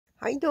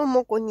はい、どう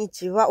も、こんに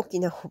ちは。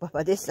沖縄おば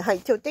ばです。は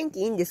い、今日天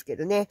気いいんですけ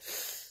どね。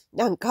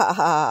なん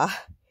か、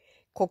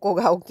ここ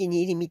がお気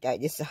に入りみたい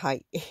です。は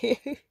い。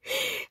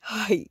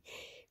はい。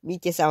ミ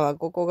ケさんは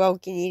ここがお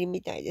気に入り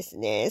みたいです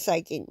ね。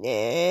最近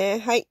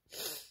ね。はい。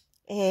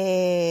こ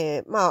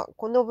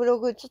のブロ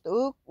グ、ちょっ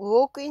と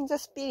ウォークインザ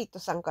スピリット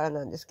さんから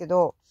なんですけ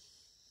ど、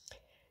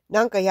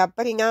なんかやっ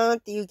ぱりなー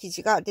っていう記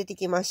事が出て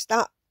きまし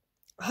た。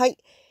はい。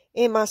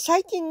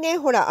最近ね、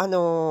ほら、ア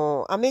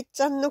メ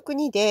ちゃんの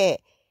国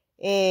で、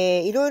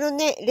いろいろ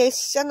ね、列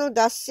車の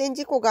脱線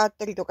事故があっ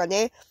たりとか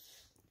ね、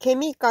ケ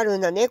ミカル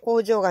なね、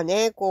工場が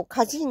ね、こう、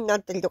火事にな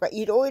ったりとか、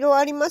いろいろ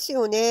あります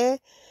よね。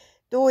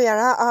どうや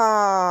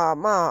ら、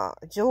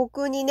上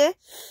空にね、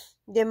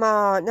で、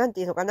なん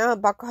ていうのかな、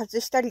爆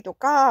発したりと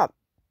か、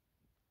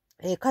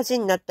火事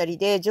になったり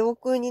で、上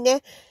空に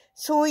ね、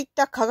そういっ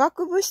た化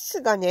学物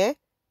質がね、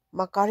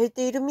巻かれ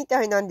ているみ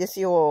たいなんで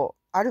すよ。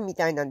あるみ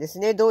たいなんです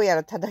ね。どうや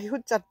ら漂っ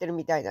ちゃってる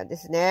みたいなんで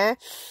すね。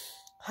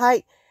は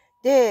い。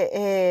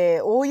で、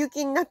大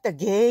雪になった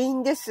原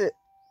因です。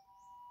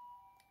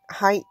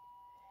はい。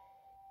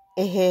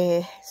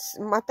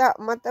また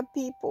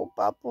ピーポー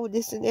パーポー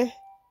ですね。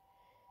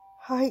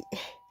はい。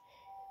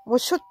もう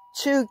しょっ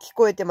ちゅう聞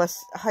こえてま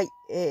す。はい。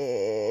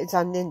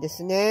残念で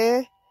す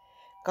ね。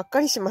がっか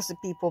りします。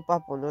ピーポーパ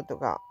ーポーの音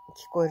が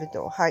聞こえる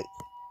と。はい。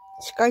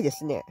近いで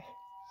すね。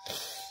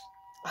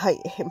はい。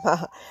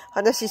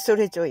話そ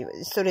れちゃ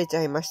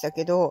いました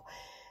けど、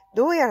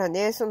どうやら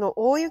ね、その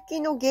大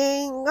雪の原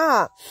因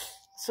が、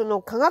そ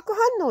の化学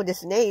反応で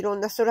すね。いろ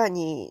んな空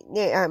に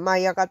ね、舞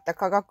い上がった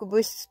化学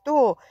物質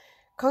と、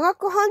化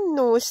学反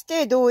応し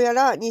て、どうや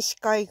ら西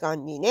海岸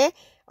にね、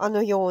あ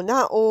のよう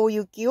な大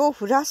雪を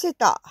降らせ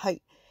た。は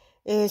い。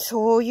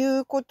そうい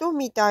うこと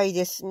みたい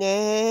です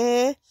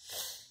ね。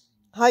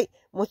はい。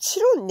もち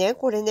ろんね、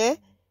これ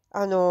ね、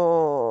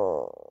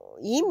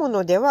いいも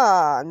ので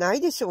はな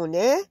いでしょう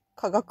ね。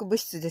化学物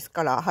質です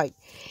から。はい。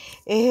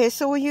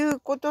そういう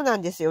ことな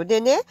んですよ。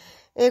でね、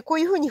こう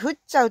いうふうに降っ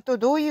ちゃうと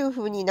どういう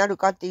ふうになる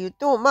かっていう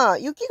と、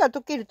雪が溶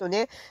けると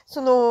ね、い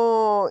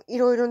ろい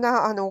ろ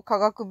な、化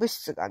学物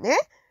質がね、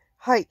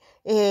はい、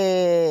地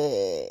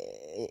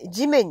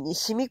面に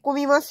染み込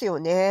みますよ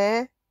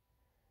ね。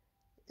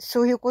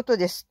そういうこと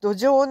です。土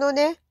壌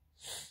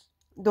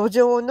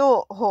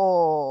の、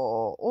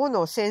尾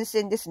の線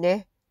線です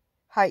ね。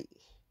はい。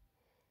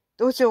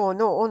土壌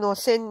の尾の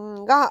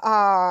線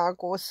が、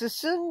こう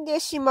進ん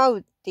でしまう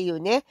っていう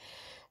ね。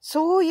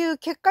そういう、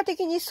結果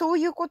的にそう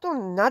いうこと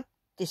になっ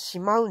てし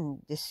まうん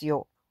です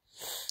よ。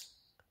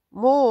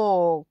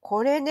もう、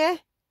これ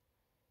ね、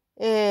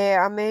ア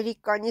メリ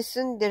カに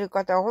住んでる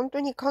方は本当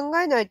に考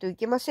えないとい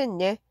けません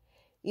ね。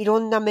いろ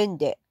んな面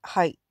で。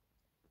はい。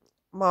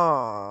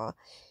ア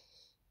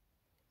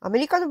メ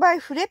リカの場合、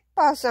フレッ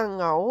パーさん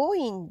が多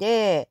いん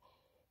で、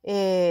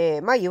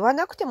言わ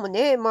なくても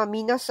ね、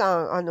皆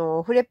さ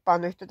ん、フレッパー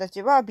の人た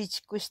ちは備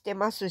蓄して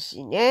ます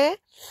しね。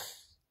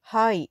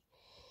はい。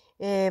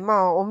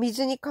お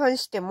水に関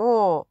して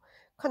も、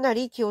かな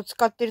り気を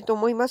使ってると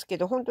思いますけ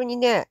ど、本当に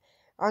ね、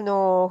フレ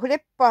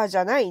ッパーじ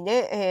ゃない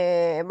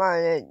ね、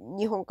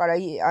日本からア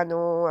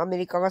メ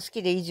リカが好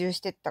きで移住し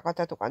てった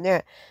方とか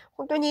ね、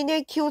本当に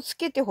ね、気をつ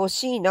けてほ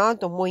しいな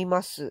と思い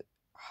ます。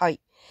は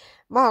い。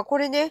こ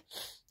れね、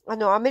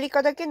アメリ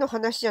カだけの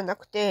話じゃな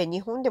くて、日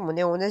本でも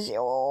ね、同じ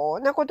よ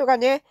うなことが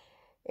ね、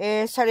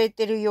され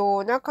てるよ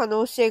うな可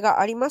能性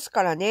があります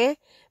からね。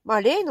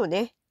例の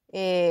ね、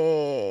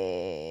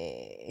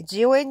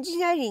ジオエンジ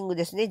ニアリング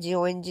ですね。ジ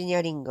オエンジニ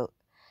アリング。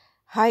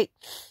はい。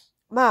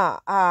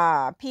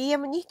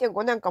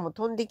PM2.5 なんかも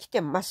飛んでき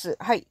てます。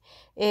はい。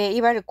い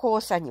わゆる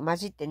黄砂に混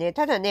じってね。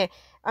ただね、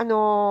なん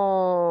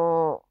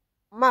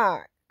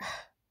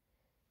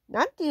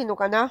ていうの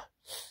かな。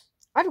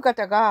ある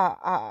方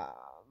が、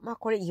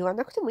これ言わ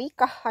なくてもいい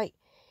か。はい。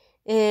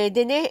で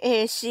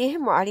ね、支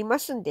援もありま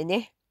すんで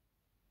ね。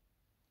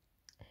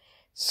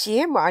支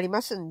援もあり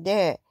ますん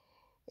で、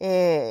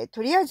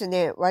とりあえず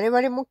ね、我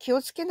々も気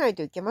をつけない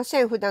といけま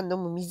せん。普段飲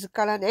む水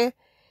からね。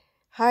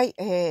はい、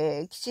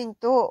きちん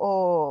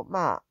と、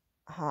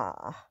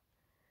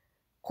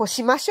こ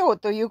しましょう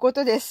というこ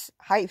とです。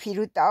はい、フィ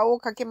ルターを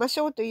かけまし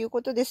ょうという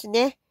ことです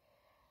ね。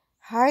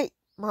はい。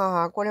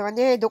これは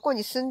ね、どこ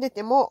に住んで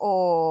て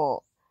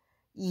も、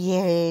言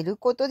える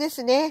ことで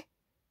すね。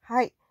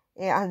はい。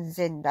安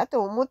全だ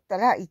と思った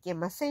らいけ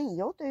ません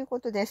よという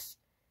ことです。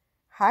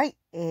はい。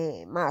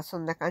そ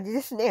んな感じ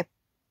ですね。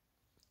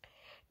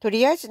と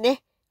りあえず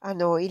ね、い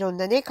ろん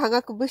なね、化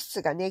学物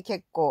質がね、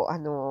結構、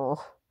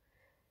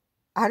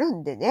ある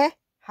んでね。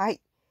はい。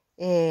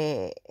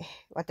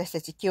私た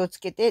ち気をつ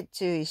けて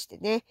注意して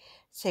ね、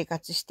生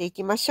活してい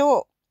きまし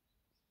ょ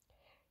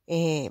う。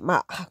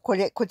こ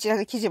ちら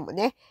の記事も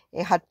ね、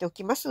貼ってお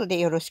きますので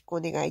よろしく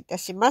お願いいた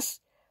しま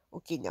す。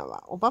沖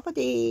縄おばば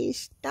で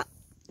した。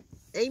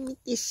はい、み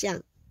きしゃ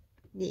ん。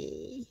ねえ。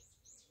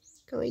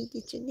かわいい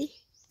でちゅね。ねえ。